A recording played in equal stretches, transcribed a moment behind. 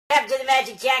What happened to the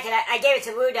magic jacket? I gave it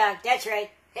to Woo Dog. That's right.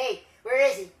 Hey, where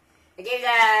is he?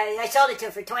 I sold it to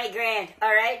him for 20 grand. All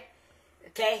right?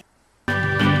 Okay?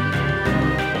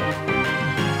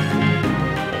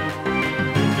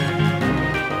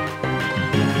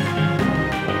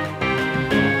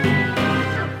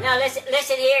 No,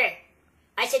 listen here.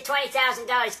 I said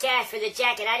 $20,000 cash for the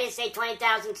jacket. I didn't say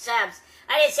 20,000 subs.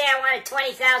 I didn't say I wanted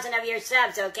 20,000 of your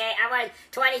subs, okay? I wanted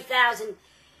 20,000.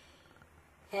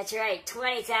 That's right,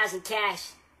 20,000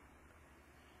 cash.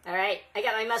 All right, I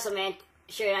got my Muscle Man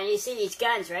shirt on. You see these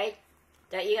guns, right?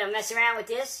 You gonna mess around with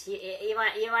this? You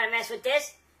want to mess with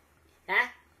this? Huh?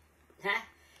 Huh?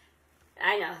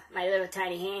 I know, my little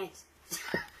tiny hands.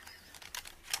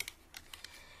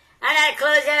 I'm not a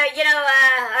closer, you know,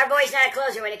 our boy's not a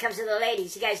closer when it comes to the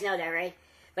ladies. You guys know that, right?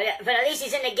 But at least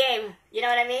he's in the game, you know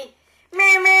what I mean?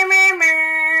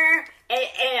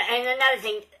 And another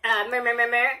thing,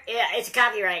 yeah, it's a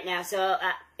copyright now, so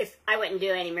if I wouldn't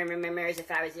do any murmurs if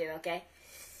I was you, okay?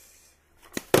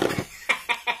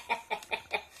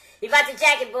 You bought the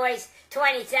jacket, boys,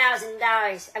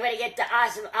 $20,000. I'm gonna get the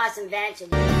awesome mansion.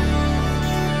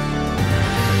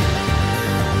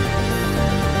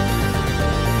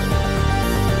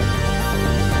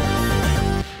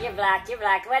 You're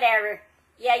blocked, whatever.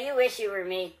 Yeah, you wish you were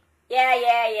me. Yeah.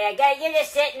 You're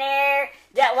just sitting there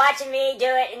watching me do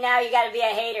it, and now you gotta be a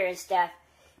hater and stuff.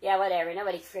 Yeah, whatever.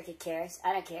 Nobody freaking cares.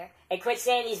 I don't care. And quit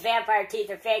saying these vampire teeth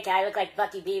are fake. I look like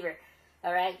Bucky Beaver.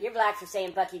 Alright? You're blocked for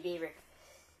saying Bucky Beaver.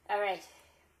 Alright.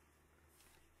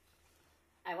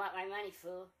 I want my money,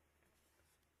 fool.